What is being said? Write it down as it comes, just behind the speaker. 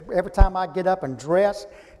every time I get up and dress,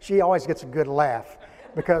 she always gets a good laugh.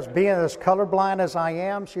 Because being as colorblind as I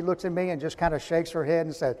am, she looks at me and just kind of shakes her head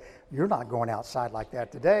and says, "You're not going outside like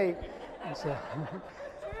that today." And so,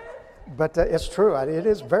 but it's true. It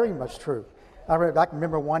is very much true. I can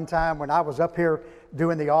remember one time when I was up here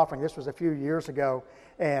doing the offering. This was a few years ago,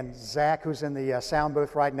 and Zach, who's in the sound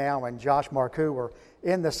booth right now, and Josh Marcoux were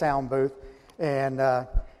in the sound booth. And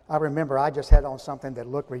I remember I just had on something that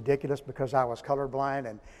looked ridiculous because I was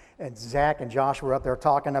colorblind, and Zach and Josh were up there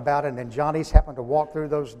talking about it, and then Johnny's happened to walk through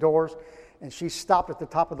those doors, and she stopped at the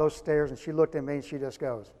top of those stairs, and she looked at me, and she just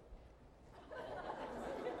goes,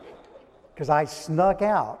 because I snuck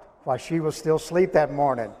out while she was still asleep that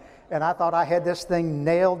morning, and I thought I had this thing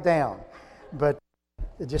nailed down, but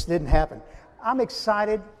it just didn't happen. I'm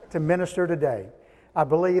excited to minister today. I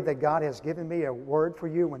believe that God has given me a word for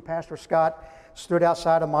you. When Pastor Scott stood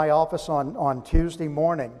outside of my office on Tuesday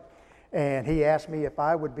morning, and he asked me if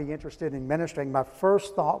I would be interested in ministering, my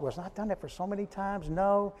first thought was, I've done it for so many times.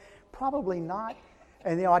 No, probably not.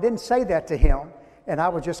 And, I didn't say that to him. And I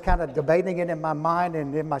was just kind of debating it in my mind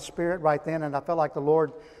and in my spirit right then. And I felt like the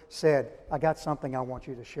Lord said, I got something I want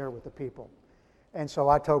you to share with the people. And so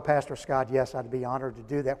I told Pastor Scott, yes, I'd be honored to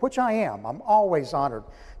do that, which I am. I'm always honored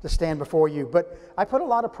to stand before you. But I put a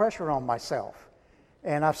lot of pressure on myself.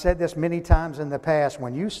 And I've said this many times in the past.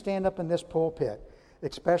 When you stand up in this pulpit,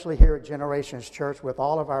 especially here at Generations Church with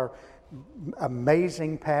all of our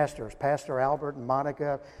amazing pastors, Pastor Albert and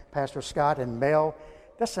Monica, Pastor Scott and Mel,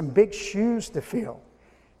 that's some big shoes to fill.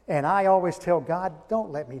 And I always tell God,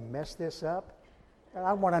 don't let me mess this up. I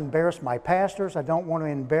don't want to embarrass my pastors. I don't want to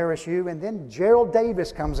embarrass you. And then Gerald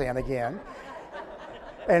Davis comes in again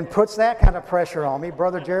and puts that kind of pressure on me,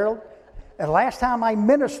 Brother Gerald. And last time I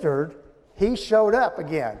ministered, he showed up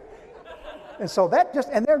again. And so that just,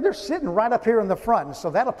 and they're sitting right up here in the front, and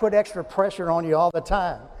so that'll put extra pressure on you all the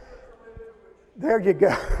time. There you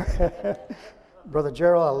go. Brother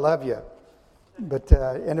Gerald, I love you. But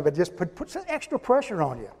it just puts extra pressure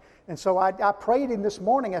on you. And so I prayed him this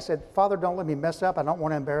morning. I said, Father, don't let me mess up. I don't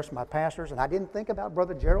want to embarrass my pastors. And I didn't think about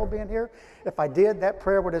Brother Gerald being here. If I did, that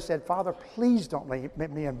prayer would have said, Father, please don't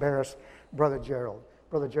let me embarrass Brother Gerald.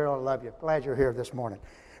 Brother Gerald, I love you. Glad you're here this morning.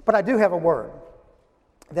 But I do have a word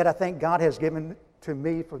that I think God has given to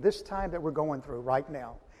me for this time that we're going through right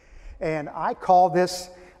now. And I call this,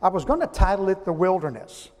 I was going to title it The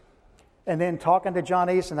Wilderness. And then talking to John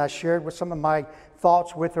Easton, I shared with some of my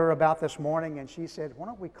thoughts with her about this morning, and she said, why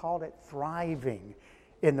don't we call it Thriving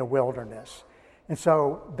in the Wilderness? And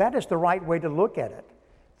so that is the right way to look at it.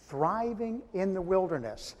 Thriving in the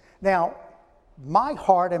wilderness. Now, my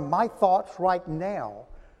heart and my thoughts right now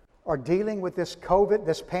are dealing with this COVID,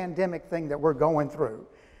 this pandemic thing that we're going through.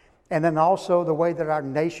 And then also the way that our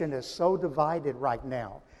nation is so divided right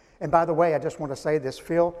now. And by the way, I just want to say this,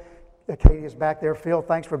 Phil, Katie is back there. Phil,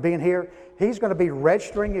 thanks for being here. He's going to be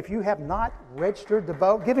registering. If you have not registered to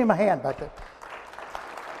vote, give him a hand back there.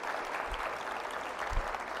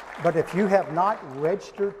 But if you have not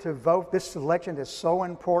registered to vote, this election is so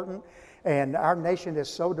important, and our nation is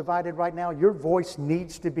so divided right now, your voice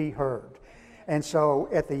needs to be heard. And so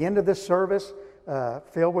at the end of this service,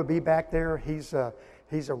 Phil will be back there. He's a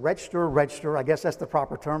register. I guess that's the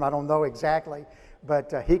proper term. I don't know exactly.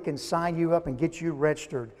 But he can sign you up and get you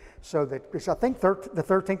registered so that, because I think the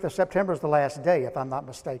 13th of September is the last day, if I'm not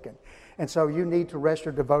mistaken. And so you need to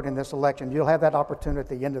register to vote in this election. You'll have that opportunity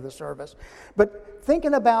at the end of the service. But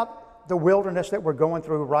thinking about the wilderness that we're going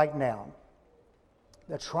through right now,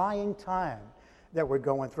 the trying time that we're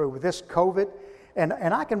going through with this COVID, and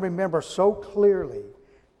I can remember so clearly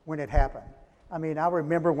when it happened. I mean, I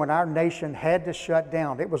remember when our nation had to shut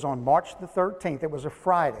down. It was on March the 13th. It was a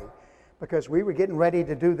Friday, because we were getting ready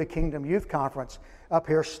to do the Kingdom Youth Conference up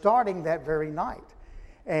here starting that very night.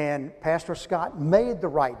 And Pastor Scott made the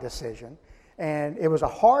right decision. And it was a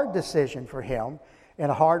hard decision for him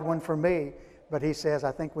and a hard one for me. But he says,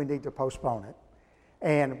 I think we need to postpone it.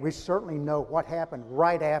 And we certainly know what happened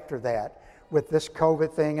right after that with this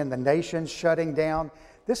COVID thing and the nation shutting down.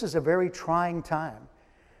 This is a very trying time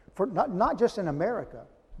for not just in America,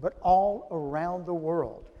 but all around the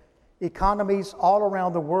world. Economies all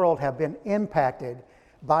around the world have been impacted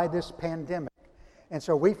by this pandemic. And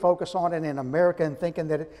so we focus on it in America and thinking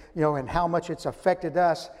that, and how much it's affected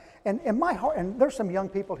us. And in my heart, and there's some young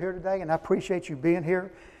people here today, and I appreciate you being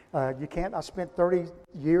here. I spent 30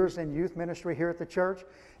 years in youth ministry here at the church,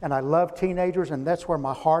 and I love teenagers, and that's where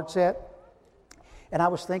my heart's at. And I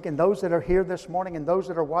was thinking, those that are here this morning and those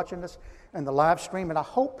that are watching this in the live stream, and I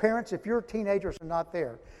hope parents, if your teenagers are not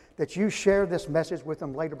there, that you share this message with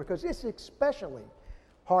them later, because it's especially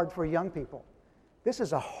hard for young people. This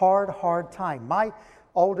is a hard time.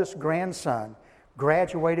 oldest grandson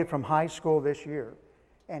graduated from high school this year,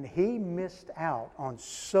 and he missed out on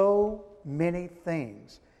so many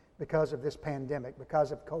things because of this pandemic,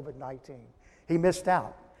 because of COVID-19. He missed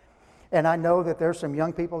out. And I know that there's some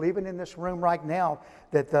young people, even in this room right now,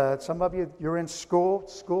 that some of you, you're in school.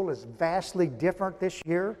 School is vastly different this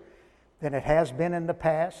year than it has been in the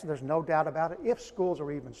past. There's no doubt about it, if schools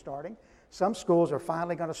are even starting. Some schools are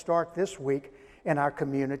finally going to start this week in our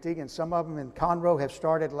community, and some of them in Conroe have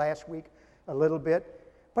started last week a little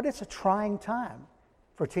bit. But it's a trying time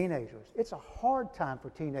for teenagers. It's a hard time for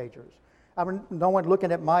teenagers. I mean, no one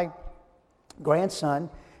looking at my grandson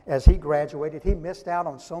as he graduated, he missed out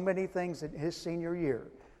on so many things in his senior year.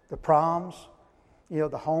 The proms,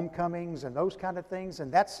 the homecomings and those kind of things.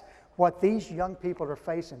 And that's what these young people are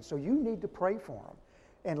facing. So you need to pray for them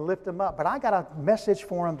and lift them up. But I got a message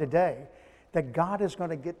for them today that God is going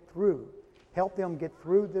to help them get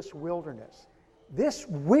through this wilderness. This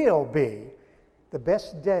will be the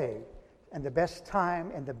best day and the best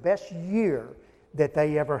time and the best year that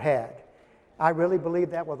they ever had. I really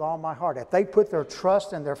believe that with all my heart. If they put their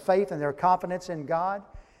trust and their faith and their confidence in God,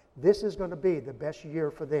 this is going to be the best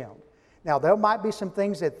year for them. Now, there might be some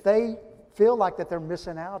things that they feel like that they're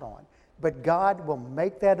missing out on, but God will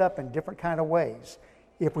make that up in different kind of ways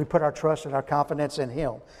if we put our trust and our confidence in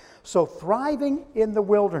Him. So thriving in the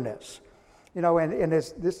wilderness,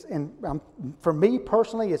 for me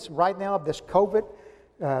personally, it's right now this COVID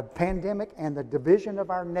pandemic and the division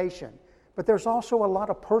of our nation. But there's also a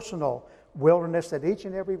lot of personal wilderness that each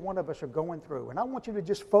and every one of us are going through. And I want you to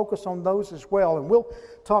just focus on those as well. And we'll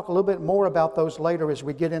talk a little bit more about those later as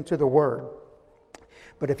we get into the Word.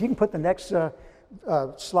 But if you can put the next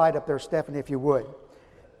slide up there, Stephanie, if you would.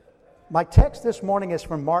 My text this morning is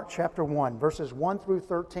from Mark chapter 1, verses 1 through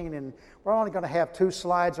 13. And we're only going to have 2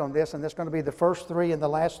 slides on this, and that's going to be the first 3 and the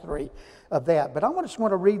last 3 of that. But I just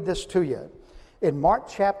want to read this to you. In Mark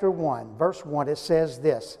chapter 1, verse 1, it says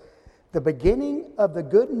this: the beginning of the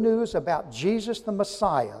good news about Jesus the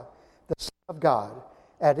Messiah, the Son of God,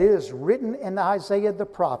 as it is written in Isaiah the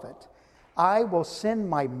prophet, I will send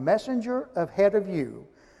my messenger ahead of you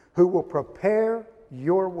who will prepare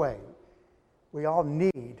your way. We all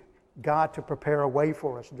need God to prepare a way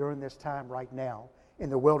for us during this time right now in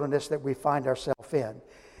the wilderness that we find ourselves in.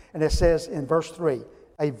 And it says in verse 3,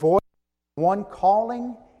 a voice, one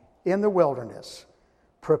calling in the wilderness,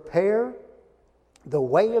 prepare the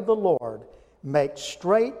way of the Lord, make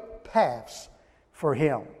straight paths for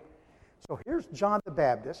Him. So here's John the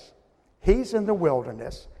Baptist. He's in the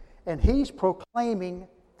wilderness, and he's proclaiming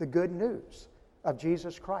the good news of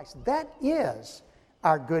Jesus Christ. That is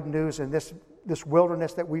our good news in this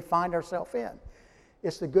wilderness that we find ourselves in.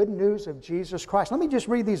 It's the good news of Jesus Christ. Let me just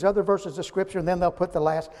read these other verses of Scripture, and then they'll put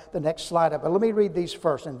the next slide up. But let me read these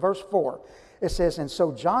first. In verse 4, it says, and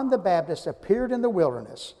so John the Baptist appeared in the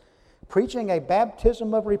wilderness, preaching a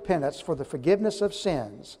baptism of repentance for the forgiveness of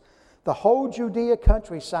sins. The whole Judea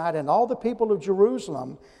countryside and all the people of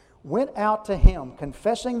Jerusalem went out to him,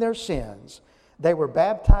 confessing their sins. They were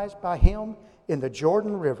baptized by him in the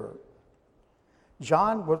Jordan River.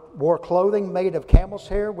 John wore clothing made of camel's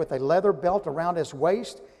hair with a leather belt around his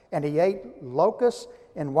waist, and he ate locusts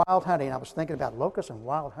and wild honey. And I was thinking about locusts and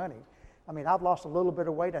wild honey. I mean, I've lost a little bit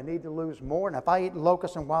of weight. I need to lose more. And if I eat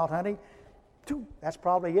locusts and wild honey, that's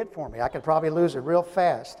probably it for me. I could probably lose it real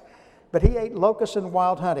fast. But he ate locusts and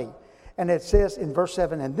wild honey. And it says in verse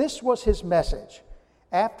 7, and this was his message: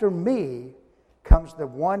 after me comes the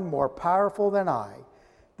one more powerful than I,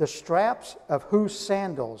 the straps of whose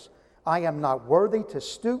sandals I am not worthy to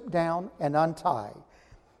stoop down and untie.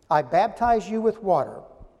 I baptize you with water,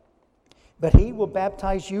 but he will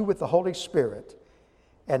baptize you with the Holy Spirit.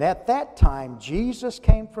 And at that time Jesus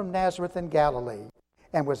came from Nazareth in Galilee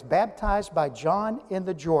and was baptized by John in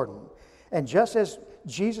the Jordan. And just as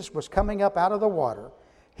Jesus was coming up out of the water,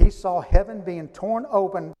 he saw heaven being torn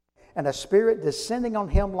open and a spirit descending on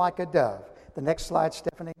him like a dove. The next slide,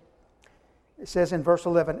 Stephanie. It says in verse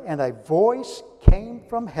 11, and a voice came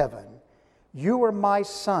from heaven, you are my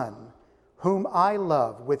Son, whom I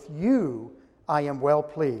love. With you I am well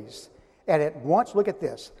pleased. And at once, look at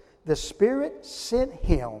this, the Spirit sent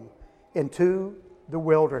him into the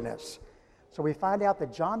wilderness. So we find out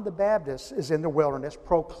that John the Baptist is in the wilderness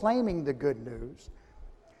proclaiming the good news.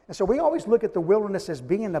 And so we always look at the wilderness as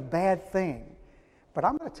being a bad thing. But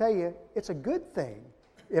I'm going to tell you, it's a good thing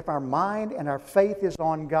if our mind and our faith is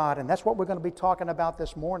on God. And that's what we're going to be talking about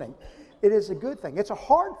this morning. It is a good thing. It's a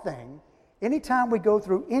hard thing. Anytime we go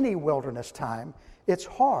through any wilderness time, it's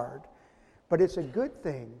hard. But it's a good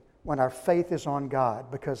thing when our faith is on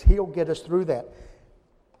God, because He'll get us through that.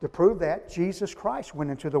 To prove that, Jesus Christ went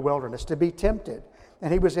into the wilderness to be tempted.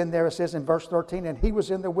 And he was in there, it says in verse 13, and he was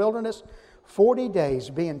in the wilderness 40 days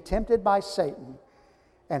being tempted by Satan.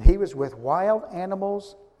 And he was with wild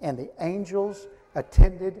animals, and the angels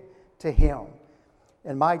attended to him.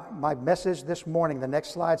 And my message this morning, the next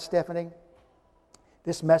slide, Stephanie,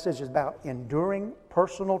 this message is about enduring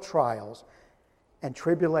personal trials and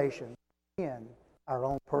tribulations in our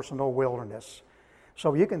own personal wilderness.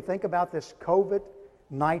 So you can think about this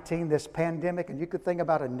COVID-19, this pandemic, and you could think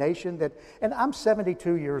about a nation that, and I'm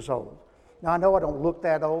 72 years old. Now I know I don't look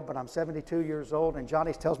that old, but I'm 72 years old, and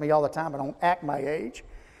Johnny tells me all the time I don't act my age,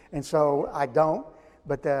 and so I don't,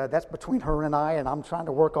 but that's between her and I, and I'm trying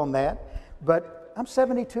to work on that. But I'm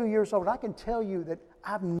 72 years old. I can tell you that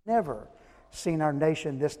I've never seen our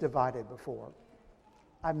nation this divided before.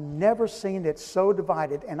 I've never seen it so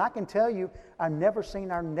divided. And I can tell you, I've never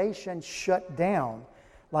seen our nation shut down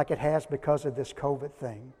like it has because of this COVID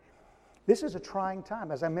thing. This is a trying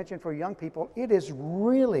time. As I mentioned, for young people, it is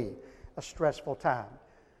really a stressful time.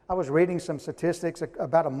 I was reading some statistics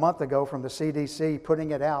about a month ago from the CDC,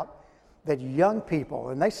 putting it out, that young people,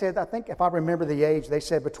 and they said, I think if I remember the age, they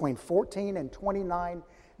said between 14 and 29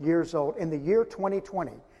 years old in the year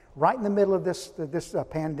 2020, right in the middle of this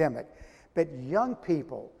pandemic. But young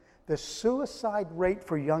people, the suicide rate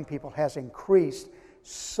for young people has increased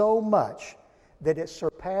so much that it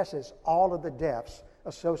surpasses all of the deaths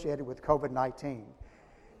associated with COVID-19.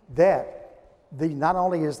 Not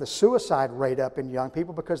only is the suicide rate up in young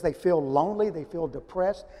people because they feel lonely, they feel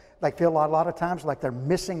depressed, they feel a lot of times like they're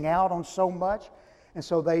missing out on so much, and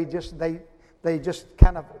so they just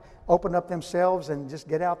kind of open up themselves and just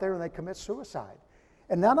get out there and they commit suicide.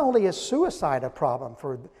 And not only is suicide a problem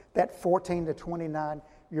for that 14 to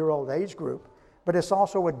 29-year-old age group, but it's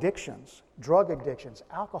also addictions, drug addictions,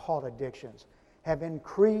 alcohol addictions have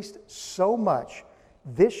increased so much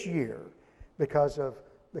this year because of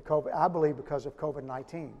I believe because of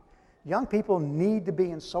COVID-19. Young people need to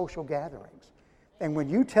be in social gatherings. And when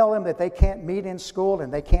you tell them that they can't meet in school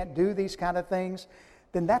and they can't do these kind of things,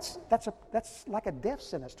 then that's like a death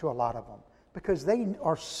sentence to a lot of them because they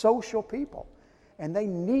are social people and they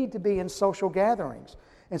need to be in social gatherings.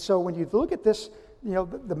 And so when you look at this,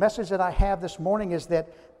 the message that I have this morning is that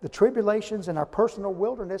the tribulations in our personal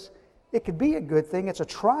wilderness, it could be a good thing. It's a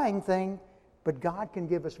trying thing, but God can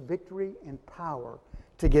give us victory and power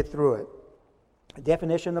to get through it. A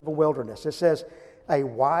definition of a wilderness. It says, a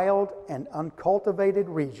wild and uncultivated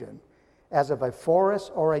region, as of a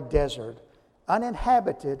forest or a desert,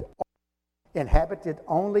 uninhabited, inhabited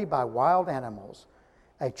only by wild animals,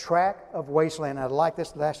 a tract of wasteland. I like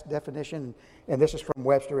this last definition, and this is from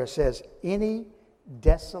Webster. It says, any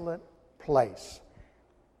desolate place.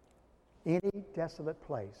 Any desolate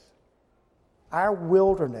place. Our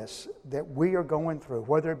wilderness that we are going through,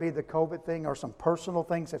 whether it be the COVID thing or some personal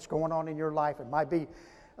things that's going on in your life, it might be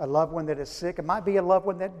a loved one that is sick, it might be a loved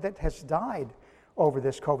one that has died over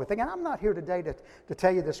this COVID thing. And I'm not here today to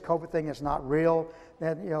tell you this COVID thing is not real.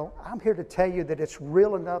 That, I'm here to tell you that it's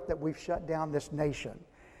real enough that we've shut down this nation.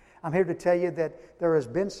 I'm here to tell you that there has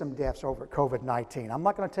been some deaths over COVID-19. I'm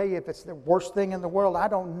not going to tell you if it's the worst thing in the world. I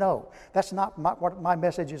don't know. That's not what my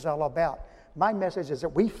message is all about. My message is that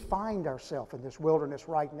we find ourselves in this wilderness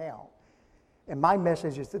right now. And my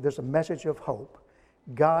message is that there's a message of hope.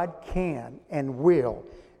 God can and will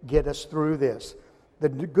get us through this. The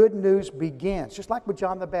good news begins, just like with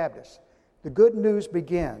John the Baptist. The good news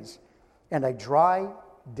begins in a dry,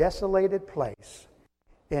 desolated place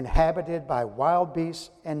inhabited by wild beasts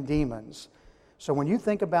and demons. So when you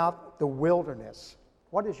think about the wilderness,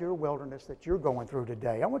 what is your wilderness that you're going through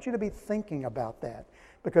today? I want you to be thinking about that,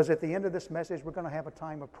 because at the end of this message, we're going to have a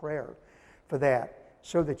time of prayer for that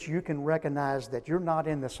so that you can recognize that you're not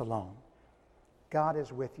in this alone. God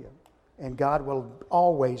is with you, and God will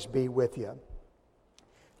always be with you.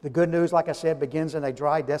 The good news, like I said, begins in a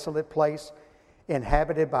dry, desolate place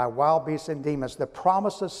inhabited by wild beasts and demons. The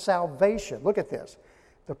promise of salvation, look at this.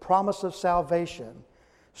 The promise of salvation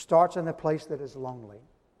starts in a place that is lonely,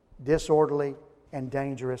 disorderly, and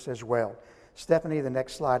dangerous as well. Stephanie, the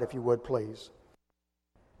next slide, if you would, please.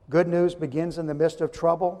 Good news begins in the midst of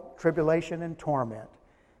trouble, tribulation, and torment.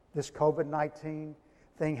 This COVID-19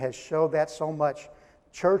 thing has showed that so much.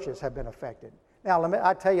 Churches have been affected. Now,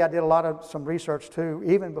 I tell you, I did some research too,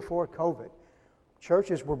 even before COVID.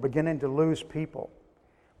 Churches were beginning to lose people.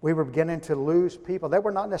 We were beginning to lose people. They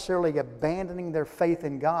were not necessarily abandoning their faith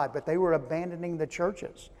in God, but they were abandoning the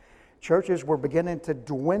churches. Churches were beginning to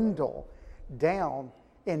dwindle down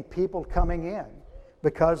in people coming in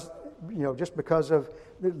because, just because of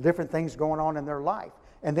the different things going on in their life.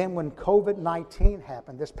 And then when COVID-19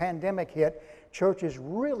 happened, this pandemic hit, churches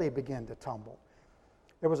really began to tumble.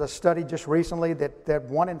 There was a study just recently that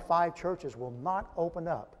 1 in 5 churches will not open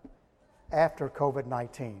up after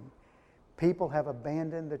COVID-19. People have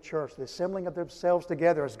abandoned the church, the assembling of themselves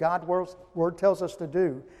together as God's word tells us to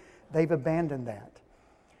do. They've abandoned that.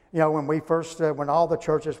 You know, when all the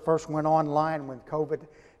churches first went online, when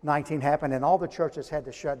COVID-19 happened, and all the churches had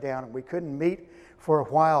to shut down, and we couldn't meet for a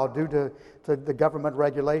while due to the government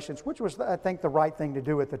regulations, which was, I think, the right thing to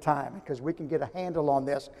do at the time, because we can get a handle on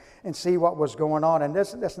this and see what was going on. And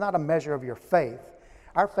that's not a measure of your faith.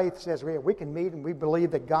 Our faith says we can meet, and we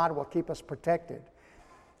believe that God will keep us protected.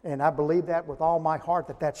 And I believe that with all my heart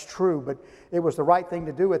that that's true, but it was the right thing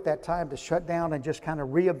to do at that time, to shut down and just kind of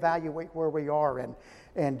reevaluate where we are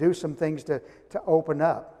and do some things to open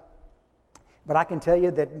up. But I can tell you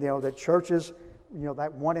that, that churches,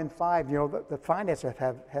 that 1 in 5, the finances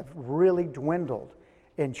have really dwindled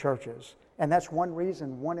in churches. And that's one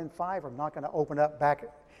reason 1 in 5 are not going to open up back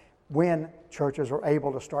when churches are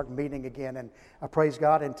able to start meeting again. And I praise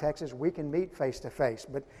God, in Texas we can meet face to face,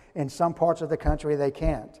 but in some parts of the country they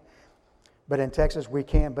can't. But in Texas we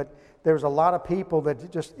can. But there's a lot of people that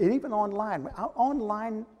just, even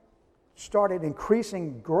online started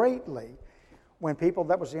increasing greatly when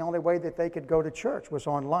that was the only way that they could go to church was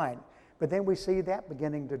online. But then we see that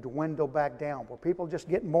beginning to dwindle back down, where people just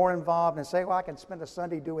get more involved and say, well, I can spend a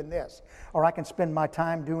Sunday doing this, or I can spend my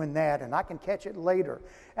time doing that, and I can catch it later.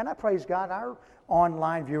 And I praise God, our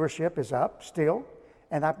online viewership is up still.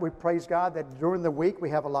 And we praise God that during the week we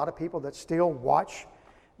have a lot of people that still watch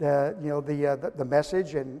the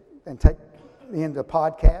message and take in the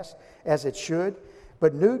podcast as it should.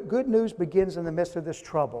 But good news begins in the midst of this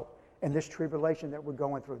trouble and this tribulation that we're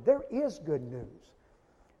going through. There is good news.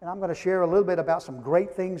 And I'm going to share a little bit about some great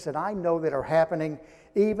things that I know that are happening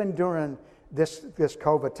even during this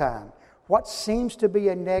COVID time. What seems to be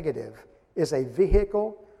a negative is a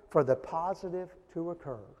vehicle for the positive to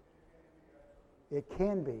occur. It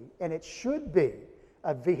can be, and it should be,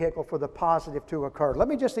 a vehicle for the positive to occur. Let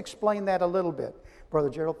me just explain that a little bit. Brother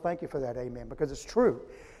Gerald, thank you for that, amen, because it's true.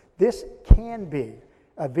 This can be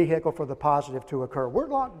a vehicle for the positive to occur. We're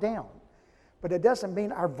locked down. But it doesn't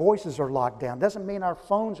mean our voices are locked down. It doesn't mean our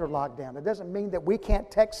phones are locked down. It doesn't mean that we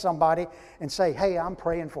can't text somebody and say, hey, I'm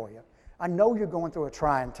praying for you. I know you're going through a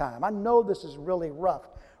trying time. I know this is really rough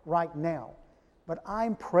right now. But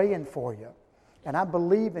I'm praying for you. And I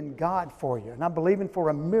believe in God for you. And I'm believing for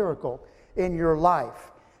a miracle in your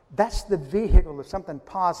life. That's the vehicle of something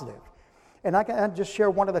positive. And I can just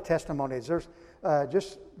share one of the testimonies. There's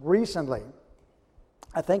just recently,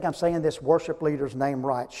 I think I'm saying this worship leader's name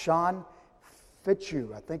right, Sean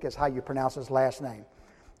Fitzhugh, I think is how you pronounce his last name.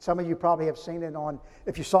 Some of you probably have seen it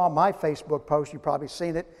if you saw my Facebook post, you've probably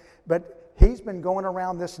seen it. But he's been going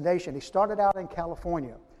around this nation. He started out in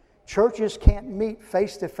California. Churches can't meet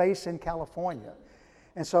face to face in California.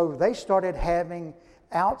 And so they started having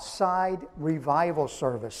outside revival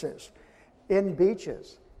services in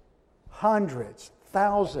beaches. Hundreds,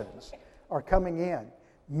 thousands are coming in.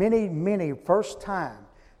 Many first-time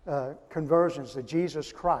conversions to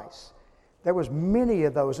Jesus Christ. There was many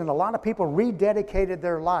of those, and a lot of people rededicated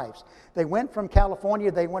their lives. They went from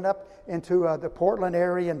California, they went up into the Portland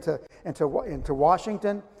area, into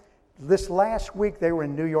Washington. This last week, they were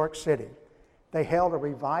in New York City. They held a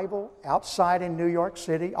revival outside in New York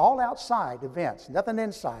City, all outside events, nothing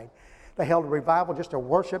inside. They held a revival, just a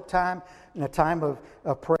worship time, and a time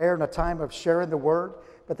of prayer, and a time of sharing the word.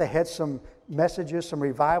 But they had some messages, some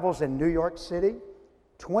revivals in New York City.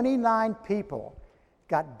 29 people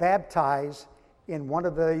got baptized in one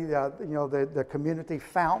of the community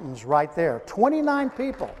fountains right there. 29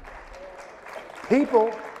 people.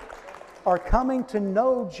 People are coming to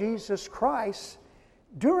know Jesus Christ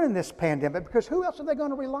during this pandemic, because who else are they going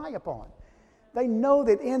to rely upon? They know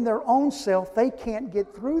that in their own self they can't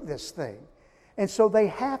get through this thing. And so they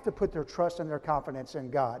have to put their trust and their confidence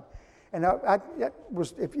in God. And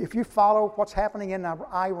if you follow what's happening in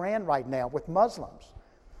Iran right now with Muslims,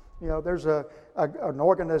 there's an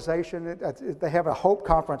organization, they have a Hope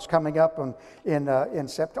Conference coming up on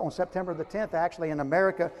September the 10th, actually in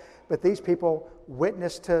America, but these people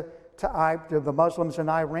witnessed to the Muslims in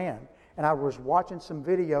Iran. And I was watching some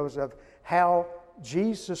videos of how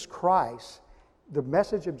Jesus Christ, the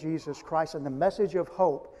message of Jesus Christ and the message of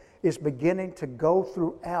hope is beginning to go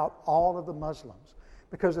throughout all of the Muslims.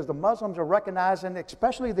 Because as the Muslims are recognizing,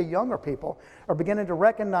 especially the younger people, are beginning to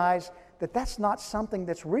recognize that that's not something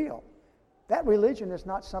that's real. That religion is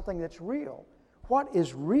not something that's real. What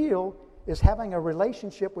is real is having a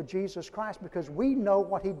relationship with Jesus Christ, because we know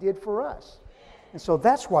what He did for us. And so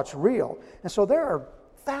that's what's real. And so there are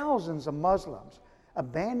thousands of Muslims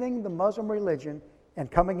abandoning the Muslim religion and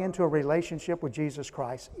coming into a relationship with Jesus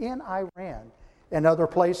Christ in Iran and other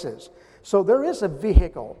places. So there is a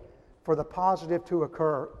vehicle for the positive to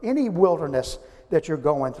occur, any wilderness that you're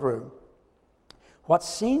going through. What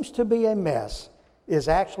seems to be a mess is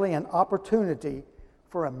actually an opportunity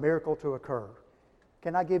for a miracle to occur.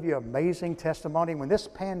 Can I give you an amazing testimony? When this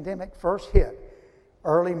pandemic first hit,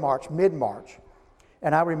 early March, mid-March,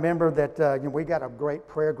 and I remember that we got a great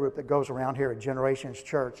prayer group that goes around here at Generations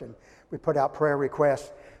Church, and we put out prayer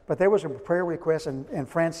requests. But there was a prayer request, and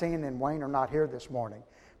Francine and Wayne are not here this morning.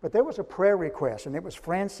 But there was a prayer request, and it was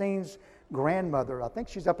Francine's grandmother. I think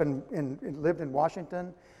she's up lived in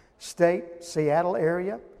Washington State, Seattle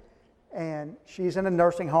area, and she's in a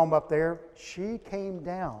nursing home up there. She came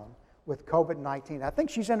down with COVID-19. I think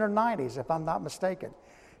she's in her 90s, if I'm not mistaken.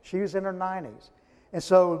 She was in her 90s. And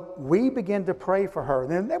so we began to pray for her.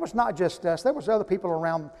 And then there was not just us. There was other people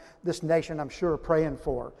around this nation, I'm sure, praying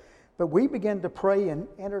for her. But we began to pray and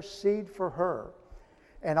intercede for her.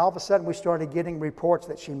 And all of a sudden we started getting reports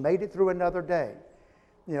that she made it through another day.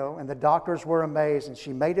 And the doctors were amazed, and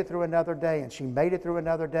she made it through another day, and she made it through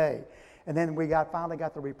another day. And then we finally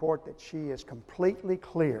got the report that she is completely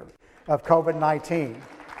clear of COVID-19.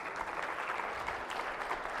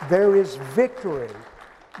 There is victory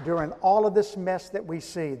during all of this mess that we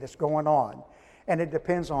see that's going on. And it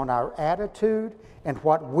depends on our attitude and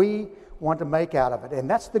what we want to make out of it. And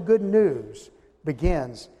that's the good news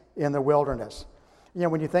begins in the wilderness.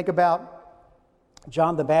 When you think about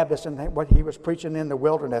John the Baptist and what he was preaching in the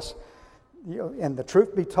wilderness, and the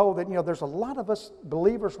truth be told that, there's a lot of us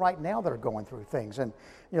believers right now that are going through things. And,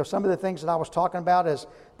 some of the things that I was talking about is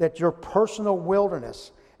that your personal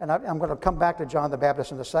wilderness, and I'm going to come back to John the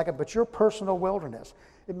Baptist in a second, but your personal wilderness,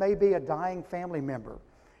 it may be a dying family member.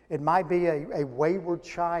 It might be a wayward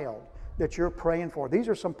child that you're praying for. These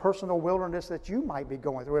are some personal wilderness that you might be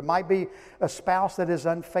going through. It might be a spouse that is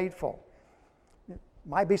unfaithful. It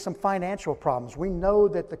might be some financial problems. We know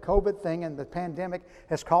that the COVID thing and the pandemic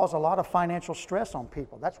has caused a lot of financial stress on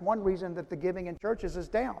people. That's one reason that the giving in churches is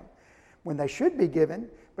down when they should be given,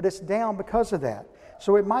 but it's down because of that.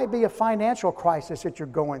 So it might be a financial crisis that you're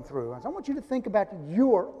going through. I want you to think about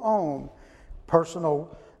your own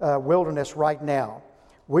personal wilderness right now.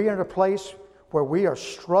 We are in a place where we are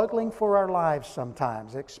struggling for our lives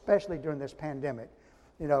sometimes, especially during this pandemic.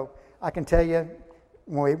 I can tell you,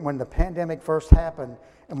 when the pandemic first happened,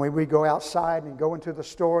 and when we go outside and go into the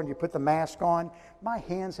store and you put the mask on, my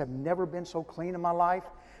hands have never been so clean in my life.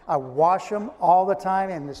 I wash them all the time,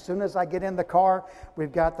 and as soon as I get in the car,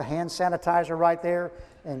 we've got the hand sanitizer right there,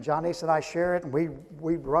 and Johnny's and I share it, and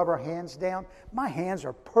we rub our hands down. My hands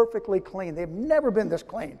are perfectly clean. They've never been this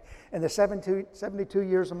clean in the 72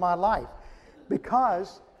 years of my life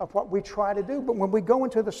because of what we try to do. But when we go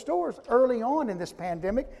into the stores early on in this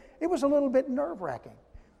pandemic, it was a little bit nerve-wracking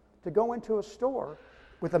to go into a store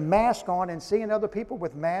with a mask on and seeing other people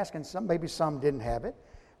with masks, and maybe some didn't have it.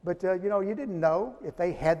 But, you didn't know if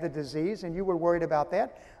they had the disease, and you were worried about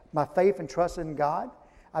that. My faith and trust in God,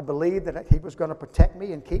 I believed that He was going to protect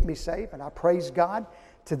me and keep me safe, and I praise God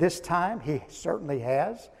to this time. He certainly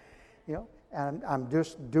has, and I'm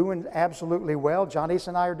just doing absolutely well. Johnny's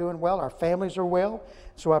and I are doing well. Our families are well,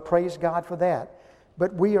 so I praise God for that.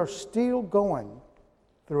 But we are still going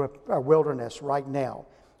through a wilderness right now.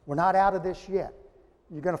 We're not out of this yet.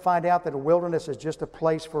 You're going to find out that a wilderness is just a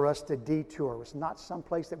place for us to detour. It's not some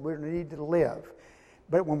place that we need to live.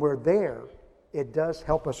 But when we're there, it does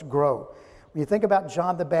help us grow. When you think about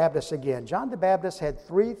John the Baptist again, John the Baptist had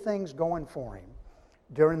three things going for him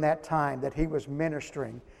during that time that he was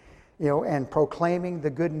ministering, and proclaiming the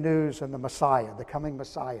good news of the Messiah, the coming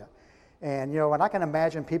Messiah. And, and I can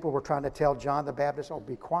imagine people were trying to tell John the Baptist,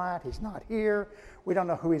 be quiet, he's not here. We don't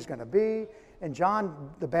know who he's going to be. And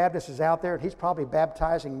John the Baptist is out there, and he's probably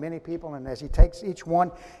baptizing many people. And as he takes each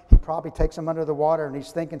one, he probably takes them under the water, and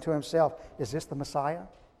he's thinking to himself, is this the Messiah?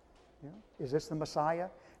 Is this the Messiah?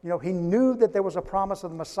 He knew that there was a promise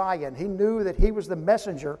of the Messiah, and he knew that he was the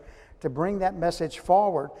messenger to bring that message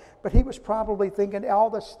forward. But he was probably thinking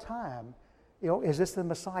all this time, is this the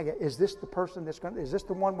Messiah? Is this the person is this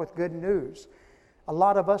the one with good news? A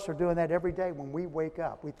lot of us are doing that every day when we wake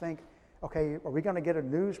up. We think, okay, are we going to get a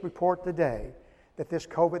news report today that this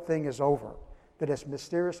COVID thing is over, that it's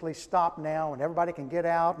mysteriously stopped now and everybody can get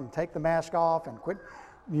out and take the mask off and quit,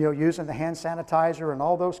 using the hand sanitizer and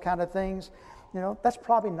all those kind of things? That's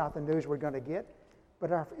probably not the news we're going to get.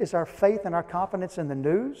 But is our faith and our confidence in the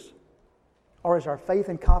news, or is our faith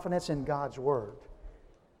and confidence in God's Word?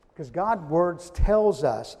 Because God's Word tells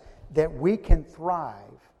us that we can thrive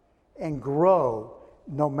and grow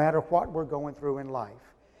no matter what we're going through in life.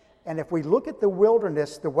 And if we look at the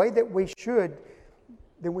wilderness the way that we should,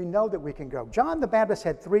 then we know that we can go. John the Baptist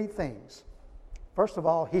had three things. First of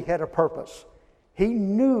all, he had a purpose. He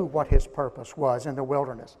knew what his purpose was in the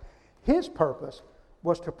wilderness. His purpose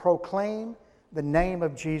was to proclaim the name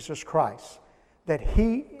of Jesus Christ, that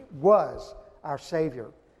he was our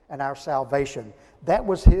Savior and our salvation. That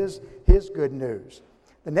was his good news.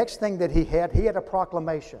 The next thing that he had a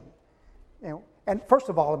proclamation. And first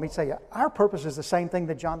of all, let me say, our purpose is the same thing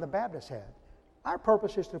that John the Baptist had. Our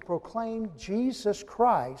purpose is to proclaim Jesus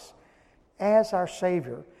Christ as our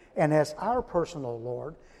Savior and as our personal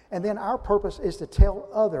Lord. And then our purpose is to tell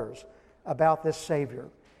others about this Savior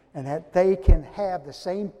and that they can have the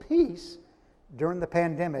same peace during the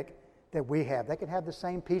pandemic that we have. They can have the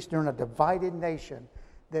same peace during a divided nation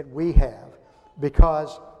that we have,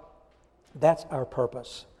 because that's our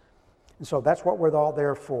purpose. And so that's what we're all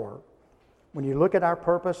there for. When you look at our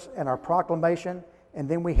purpose and our proclamation, and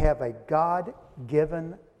then we have a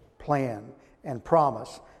God-given plan and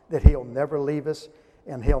promise that He'll never leave us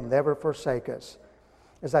and He'll never forsake us.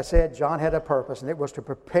 As I said, John had a purpose, and it was to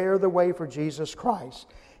prepare the way for Jesus Christ.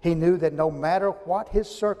 He knew that no matter what his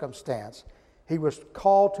circumstance, he was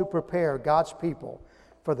called to prepare God's people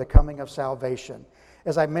for the coming of salvation.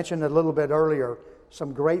 As I mentioned a little bit earlier,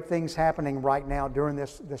 some great things happening right now during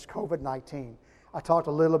this COVID-19. I talked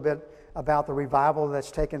a little bit about the revival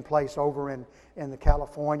that's taken place over in the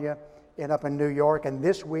California and up in New York. And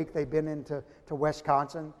this week they've been into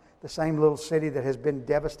Wisconsin, the same little city that has been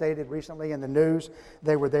devastated recently in the news.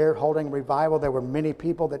 They were there holding revival. There were many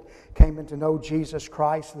people that came in to know Jesus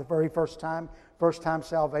Christ for the very first time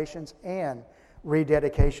salvations and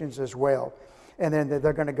rededications as well. And then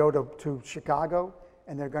they're going to go to Chicago,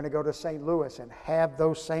 and they're going to go to St. Louis and have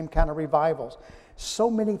those same kind of revivals.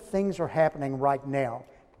 So many things are happening right now,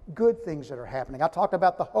 good things that are happening. I talked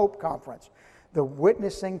about the Hope Conference, the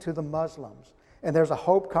witnessing to the Muslims. And there's a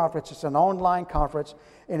Hope Conference. It's an online conference,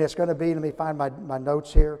 and it's going to be, let me find my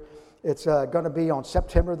notes here. It's going to be on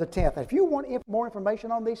September the 10th. And if you want more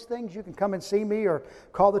information on these things, you can come and see me or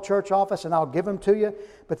call the church office, and I'll give them to you.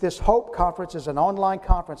 But this Hope Conference is an online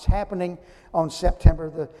conference happening on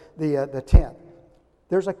September the 10th.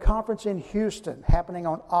 There's a conference in Houston happening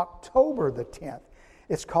on October the 10th.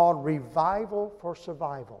 It's called Revival for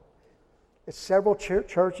Survival. It's several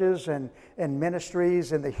churches and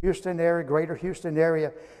ministries in the Houston area, greater Houston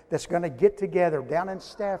area, that's going to get together down in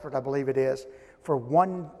Stafford, I believe it is, for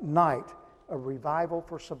one night of Revival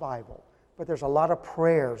for Survival. But there's a lot of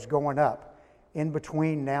prayers going up in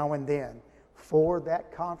between now and then for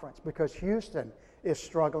that conference, because Houston is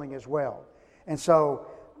struggling as well. And so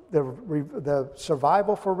the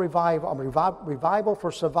Revival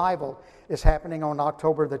for Survival is happening on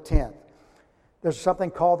October the 10th. There's something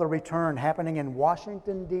called The Return happening in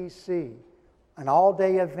Washington, D.C., an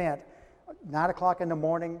all-day event, 9 o'clock in the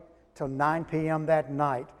morning till 9 p.m. that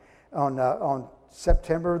night on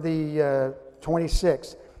September the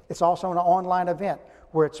 26th. It's also an online event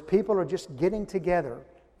where people are just getting together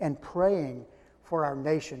and praying for our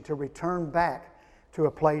nation to return back to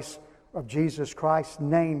a place of Jesus Christ's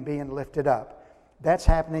name being lifted up. That's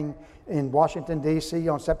happening in Washington, D.C.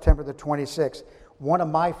 on September the 26th. One of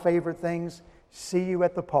my favorite things, See You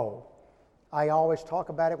at the Pole. I always talk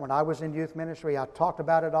about it. When I was in youth ministry, I talked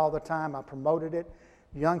about it all the time. I promoted it.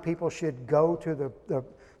 Young people should go to the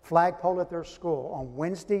flagpole at their school on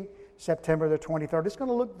Wednesday, September the 23rd. It's going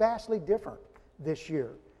to look vastly different this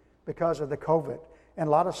year because of the COVID. And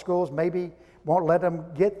a lot of schools maybe won't let them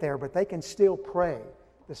get there, but they can still pray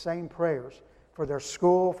the same prayers for their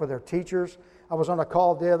school, for their teachers. I was on a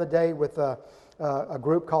call the other day with a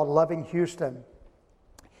group called Loving Houston.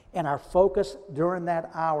 And our focus during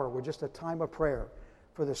that hour was just a time of prayer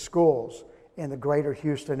for the schools in the greater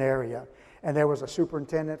Houston area. And there was a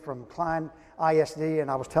superintendent from Klein ISD,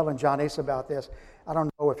 and I was telling Janice about this. I don't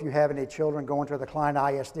know if you have any children going to the Klein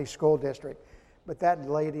ISD school district, but that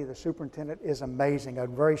lady, the superintendent, is amazing, a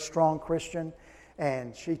very strong Christian.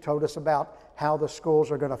 And she told us about how the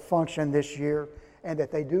schools are going to function this year and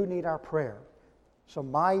that they do need our prayer. So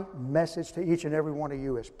my message to each and every one of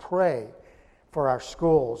you is pray for our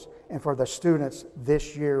schools and for the students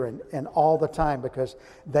this year and all the time, because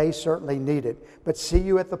they certainly need it. But See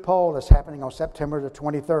You at the Pole is happening on September the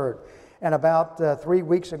 23rd. And about 3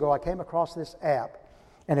 weeks ago, I came across this app,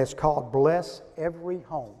 and it's called Bless Every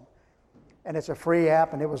Home. And it's a free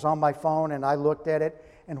app, and it was on my phone, and I looked at it.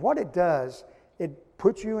 And what it does, it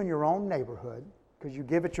puts you in your own neighborhood, because you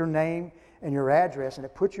give it your name and your address, and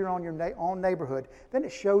it puts you on your own neighborhood. Then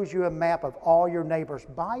it shows you a map of all your neighbors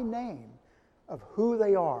by name, of who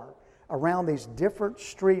they are around these different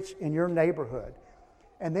streets in your neighborhood.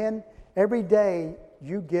 And then every day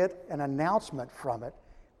you get an announcement from it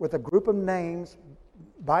with a group of names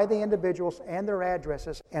by the individuals and their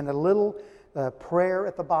addresses, and a little prayer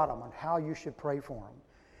at the bottom on how you should pray for them.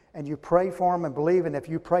 And you pray for them and believe, and if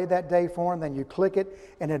you pray that day for them, then you click it,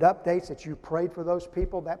 and it updates that you prayed for those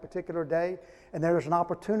people that particular day. And there's an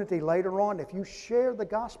opportunity later on, if you share the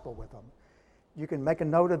gospel with them, you can make a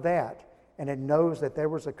note of that, and it knows that there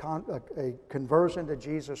was a conversion to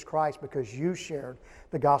Jesus Christ because you shared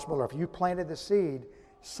the gospel. Or if you planted the seed,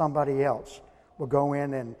 somebody else will go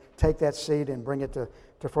in and take that seed and bring it to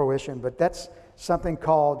fruition. But that's something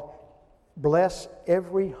called Bless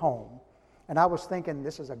Every Home. And I was thinking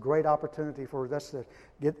this is a great opportunity for us to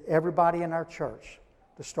get everybody in our church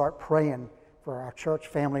to start praying for our church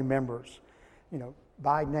family members,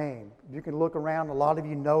 by name. You can look around. A lot of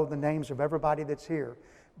you know the names of everybody that's here.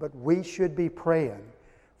 But we should be praying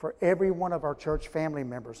for every one of our church family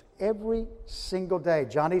members every single day.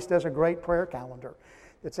 John East does a great prayer calendar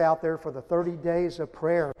that's out there for the 30 days of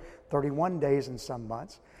prayer, 31 days in some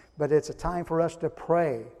months. But it's a time for us to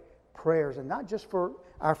pray prayers, and not just for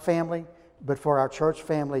our family, but for our church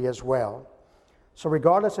family as well. So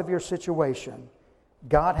regardless of your situation,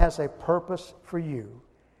 God has a purpose for you,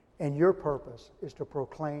 and your purpose is to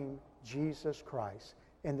proclaim Jesus Christ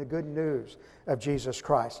and the good news of Jesus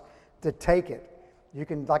Christ. To take it, you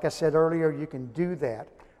can, like I said earlier, you can do that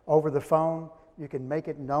over the phone. You can make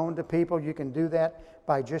it known to people. You can do that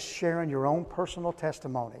by just sharing your own personal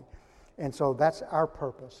testimony. And so that's our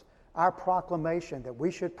purpose. Our proclamation that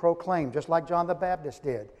we should proclaim, just like John the Baptist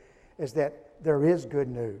did, is that there is good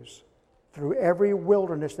news. Through every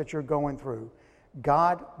wilderness that you're going through,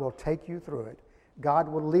 God will take you through it. God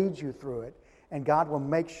will lead you through it. And God will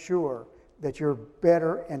make sure that you're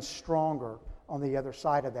better and stronger on the other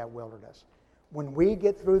side of that wilderness. When we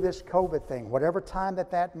get through this COVID thing, whatever time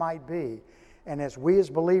that might be, and as we as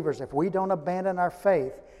believers, if we don't abandon our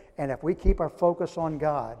faith, and if we keep our focus on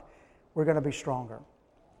God, we're going to be stronger.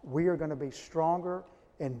 We are going to be stronger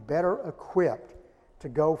and better equipped to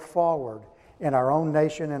go forward in our own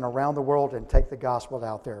nation and around the world and take the gospel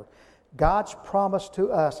out there. God's promise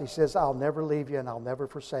to us, He says, I'll never leave you and I'll never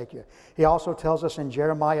forsake you. He also tells us in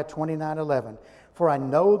Jeremiah 29:11, for I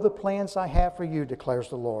know the plans I have for you, declares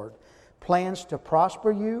the Lord. Plans to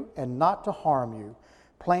prosper you and not to harm you.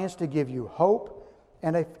 Plans to give you hope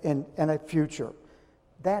and a future.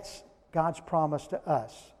 That's God's promise to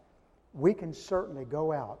us. We can certainly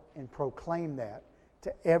go out and proclaim that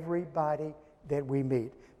to everybody that we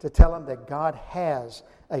meet, to tell them that God has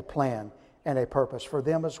a plan and a purpose for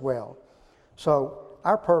them as well. So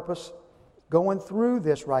our purpose going through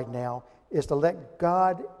this right now is to let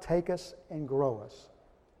God take us and grow us.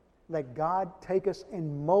 Let God take us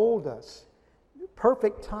and mold us.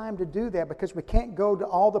 Perfect time to do that because we can't go to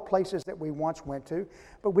all the places that we once went to,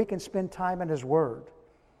 but we can spend time in His Word.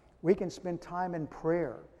 We can spend time in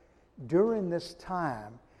prayer during this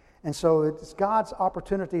time. And so it's God's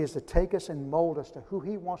opportunity is to take us and mold us to who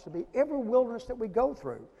He wants to be. Every wilderness that we go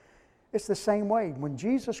through, it's the same way. When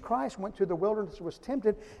Jesus Christ went to the wilderness and was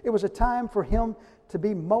tempted, it was a time for Him to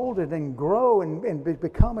be molded and grow and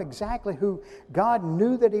become exactly who God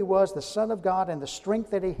knew that He was, the Son of God, and the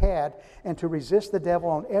strength that He had, and to resist the devil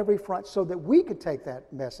on every front so that we could take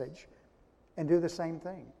that message and do the same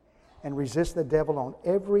thing and resist the devil on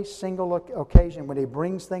every single occasion when he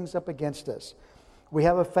brings things up against us. We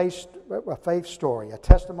have a faith story, a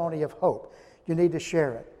testimony of hope. You need to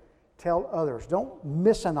share it. Tell others. Don't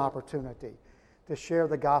miss an opportunity to share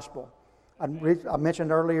the gospel. I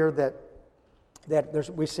mentioned earlier that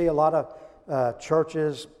we see a lot of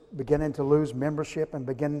churches beginning to lose membership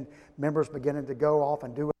and members beginning to go off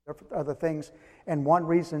and do other things. And one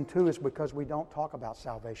reason, too, is because we don't talk about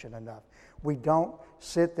salvation enough. We don't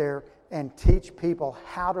sit there and teach people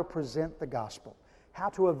how to present the gospel, how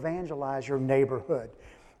to evangelize your neighborhood,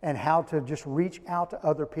 and how to just reach out to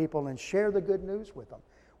other people and share the good news with them.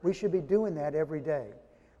 We should be doing that every day.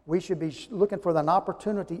 We should be looking for an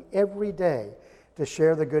opportunity every day to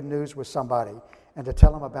share the good news with somebody and to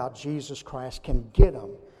tell them about Jesus Christ can get them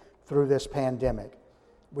through this pandemic.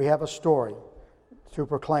 We have a story to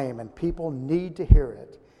proclaim, and people need to hear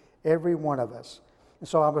it, every one of us. And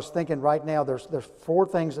so I was thinking right now there's 4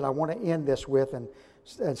 things that I want to end this with, and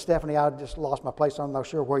Stephanie, I just lost my place. I'm not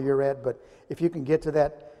sure where you're at, but if you can get to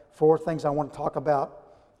that 4 things I want to talk about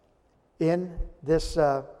in this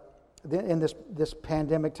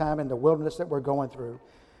pandemic time and the wilderness that we're going through.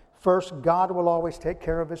 First, God will always take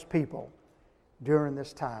care of His people during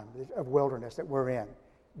this time of wilderness that we're in.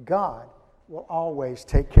 God will always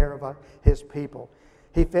take care of His people.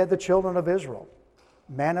 He fed the children of Israel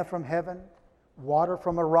manna from heaven, water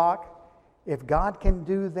from a rock. If God can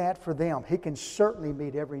do that for them, He can certainly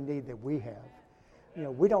meet every need that we have.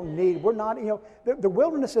 We don't need, we're not, the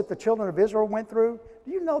wilderness that the children of Israel went through,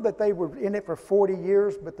 do you know that they were in it for 40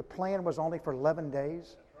 years, but the plan was only for 11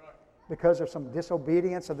 days? Because of some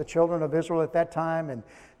disobedience of the children of Israel at that time, and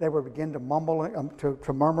they would begin to mumble,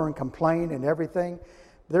 to murmur and complain and everything.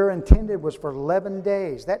 Their intended was for 11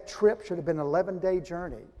 days. That trip should have been an 11-day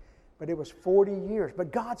journey, but it was 40 years.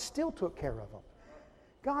 But God still took care of them.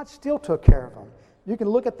 God still took care of them. You can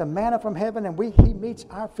look at the manna from heaven, and He meets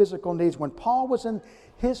our physical needs. When Paul was in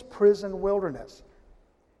his prison wilderness,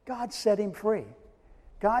 God set him free.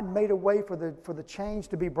 God made a way for the chains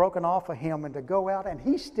to be broken off of him and to go out, and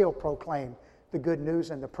he still proclaimed the good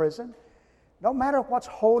news in the prison. No matter what's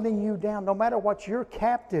holding you down, no matter what you're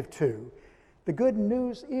captive to, the good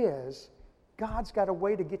news is God's got a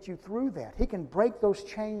way to get you through that. He can break those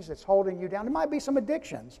chains that's holding you down. There might be some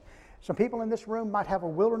addictions. Some people in this room might have a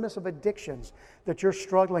wilderness of addictions that you're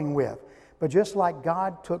struggling with. But just like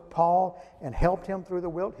God took Paul and helped him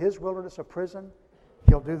through his wilderness of prison,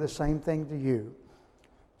 He'll do the same thing to you.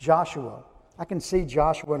 Joshua. I can see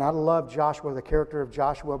Joshua, and I love Joshua, the character of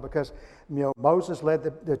Joshua, because Moses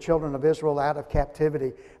led the children of Israel out of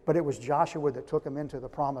captivity, but it was Joshua that took them into the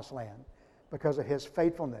promised land because of his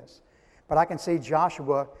faithfulness. But I can see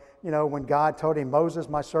Joshua, when God told him, Moses,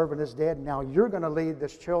 my servant, is dead. Now you're going to lead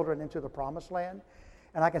this children into the promised land.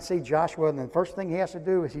 And I can see Joshua, and the first thing he has to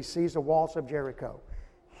do is he sees the walls of Jericho.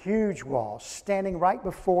 Huge walls standing right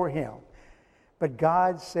before him. But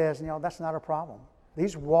God says, that's not a problem.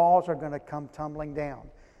 These walls are going to come tumbling down.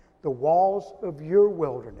 The walls of your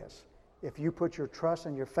wilderness, if you put your trust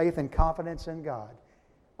and your faith and confidence in God,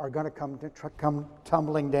 are going to come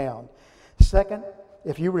tumbling down. Second,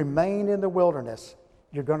 if you remain in the wilderness,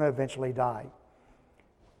 you're going to eventually die.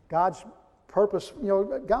 God's purpose,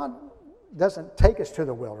 God doesn't take us to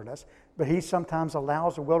the wilderness, but He sometimes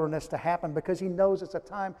allows the wilderness to happen because He knows it's a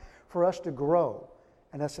time for us to grow,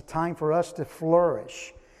 and it's a time for us to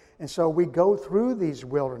flourish. And so we go through these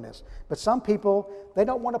wilderness. But some people, they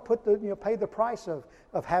don't want to pay the price of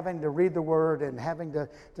having to read the Word and having to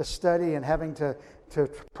study and having to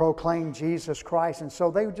proclaim Jesus Christ. And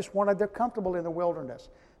so they're comfortable in the wilderness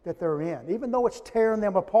that they're in. Even though it's tearing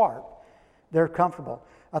them apart, they're comfortable.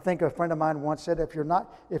 I think a friend of mine once said, if you're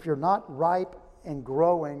not ripe and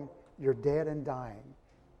growing, you're dead and dying.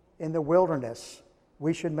 In the wilderness,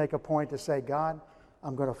 we should make a point to say, God,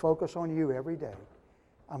 I'm going to focus on you every day.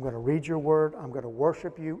 I'm going to read your word. I'm going to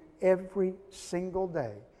worship you every single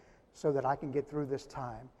day so that I can get through this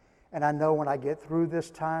time. And I know when I get through this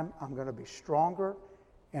time, I'm going to be stronger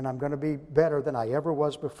and I'm going to be better than I ever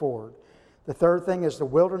was before. The third thing is the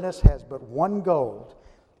wilderness has but one goal.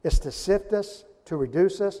 It's to sift us, to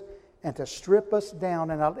reduce us, and to strip us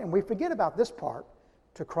down. And we forget about this part,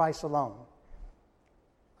 to Christ alone.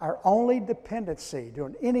 Our only dependency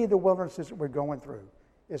during any of the wildernesses that we're going through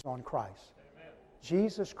is on Christ.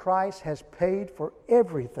 Jesus Christ has paid for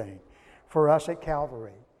everything for us at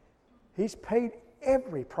Calvary. He's paid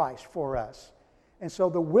every price for us. And so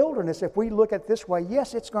the wilderness, if we look at it this way,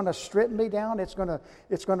 yes, it's going to strip me down, it's going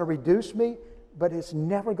to reduce me, but it's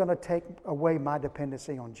never going to take away my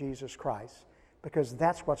dependency on Jesus Christ, because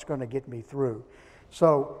that's what's going to get me through.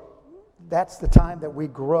 So that's the time that we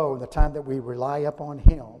grow, the time that we rely upon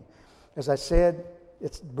Him. As I said,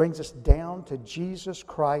 it brings us down to Jesus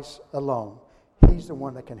Christ alone. He's the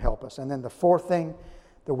one that can help us. And then the fourth thing,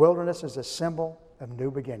 the wilderness is a symbol of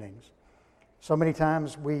new beginnings. So many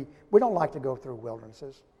times we don't like to go through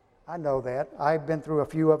wildernesses. I know that. I've been through a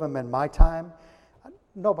few of them in my time.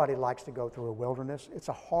 Nobody likes to go through a wilderness. It's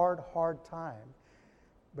a hard time.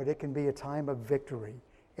 But it can be a time of victory.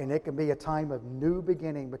 And it can be a time of new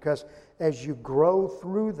beginning, because as you grow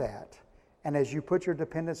through that, and as you put your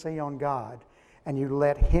dependency on God, and you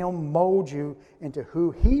let Him mold you into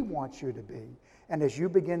who He wants you to be, and as you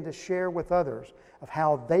begin to share with others of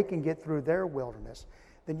how they can get through their wilderness,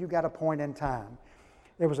 then you got a point in time.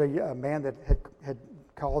 There was a man that had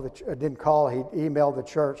called, didn't call, he emailed the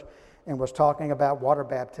church and was talking about water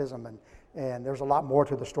baptism, and there's a lot more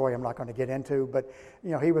to the story I'm not going to get into, but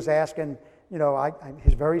he was asking,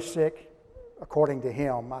 he's very sick, according to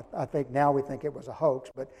him. I think now we think it was a hoax,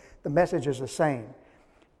 but the message is the same.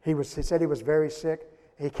 He said he was very sick.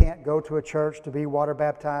 He can't go to a church to be water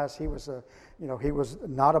baptized. He was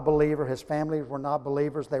not a believer. His family were not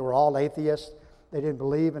believers. They were all atheists. They didn't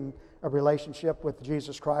believe in a relationship with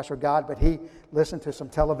Jesus Christ or God, but he listened to some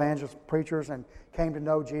televangelist preachers and came to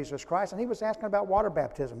know Jesus Christ. And he was asking about water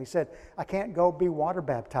baptism. He said, I can't go be water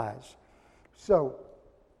baptized. So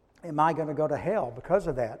am I going to go to hell because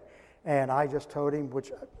of that? And I just told him,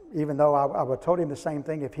 which even though I would have told him the same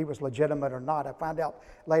thing if he was legitimate or not, I found out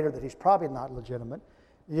later that he's probably not legitimate.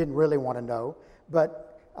 He didn't really want to know.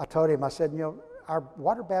 But I told him, I said, our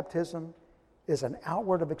water baptism is an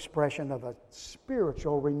outward of expression of a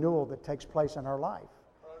spiritual renewal that takes place in our life.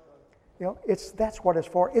 That's what it's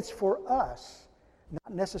for. It's for us,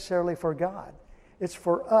 not necessarily for God. It's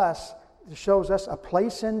for us. It shows us a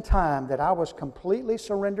place in time that I was completely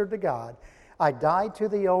surrendered to God. I died to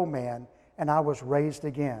the old man, and I was raised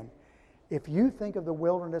again. If you think of the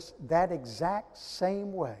wilderness that exact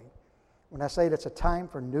same way, when I say it's a time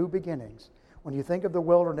for new beginnings, when you think of the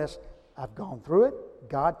wilderness, I've gone through it.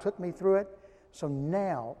 God took me through it. So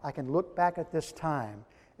now I can look back at this time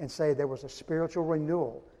and say there was a spiritual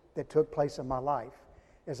renewal that took place in my life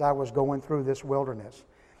as I was going through this wilderness.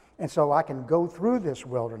 And so I can go through this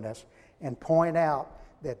wilderness and point out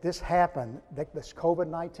that this happened, that this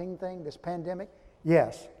COVID-19 thing, this pandemic,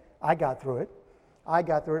 yes, I got through it. I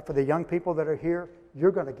got through it. For the young people that are here,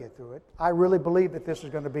 you're going to get through it. I really believe that this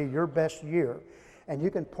is going to be your best year. And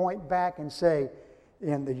you can point back and say,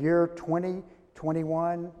 in the year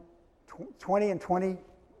 2021, 20 and 20,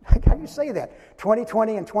 how do you say that?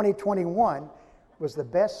 2020 and 2021 was the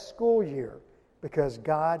best school year because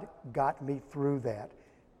God got me through that.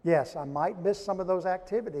 Yes, I might miss some of those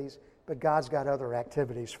activities, but God's got other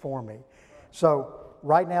activities for me. So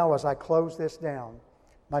right now, as I close this down,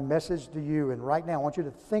 my message to you, and right now I want you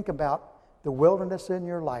to think about the wilderness in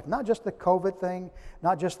your life, not just the COVID thing,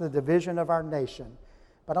 not just the division of our nation,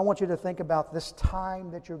 but I want you to think about this time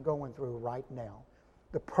that you're going through right now,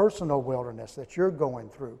 the personal wilderness that you're going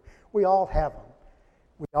through. We all have them.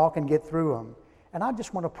 We all can get through them. And I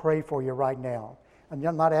just want to pray for you right now. And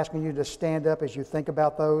I'm not asking you to stand up as you think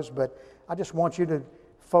about those, but I just want you to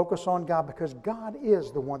focus on God because God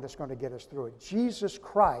is the one that's going to get us through it. Jesus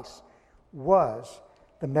Christ was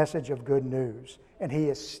the message of good news, and He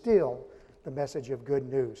is still the message of good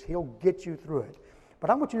news. He'll get you through it. But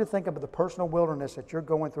I want you to think of the personal wilderness that you're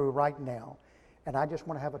going through right now, and I just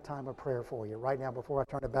want to have a time of prayer for you right now before I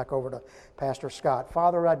turn it back over to Pastor Scott.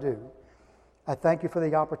 Father, I do. I thank you for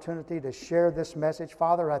the opportunity to share this message.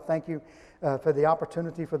 Father, I thank you for the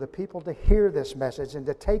opportunity for the people to hear this message and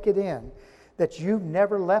to take it in, that you've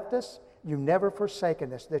never left us, you've never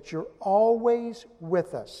forsaken us, that you're always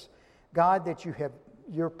with us. God, that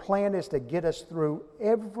your plan is to get us through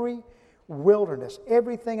every wilderness,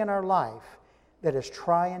 everything in our life that is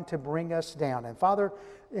trying to bring us down. And Father,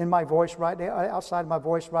 in my voice right now, outside my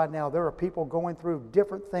voice right now, there are people going through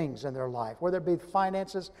different things in their life, whether it be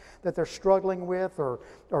finances that they're struggling with or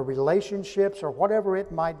relationships or whatever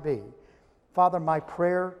it might be. Father, my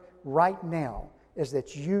prayer right now is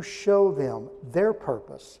that you show them their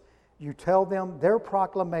purpose. You tell them their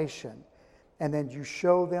proclamation, and then you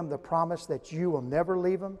show them the promise that you will never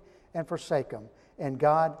leave them and forsake them. And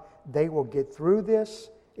God, they will get through this.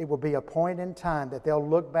 It will be a point in time that they'll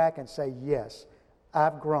look back and say, yes,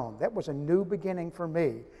 I've grown. That was a new beginning for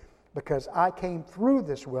me because I came through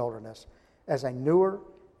this wilderness as a newer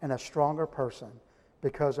and a stronger person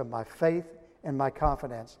because of my faith and my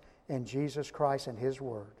confidence in Jesus Christ and His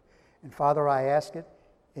Word. And Father, I ask it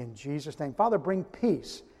in Jesus' name. Father, bring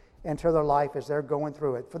peace into their life as they're going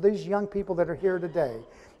through it. For these young people that are here today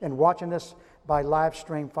and watching us by live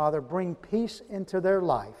stream, Father, bring peace into their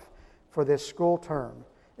life for this school term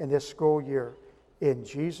and this school year. In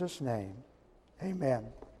Jesus' name, amen.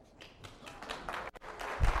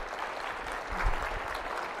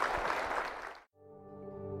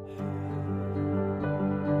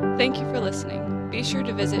 Thank you for listening. Be sure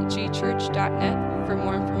to visit gchurch.net for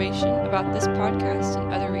more information about this podcast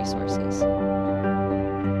and other resources.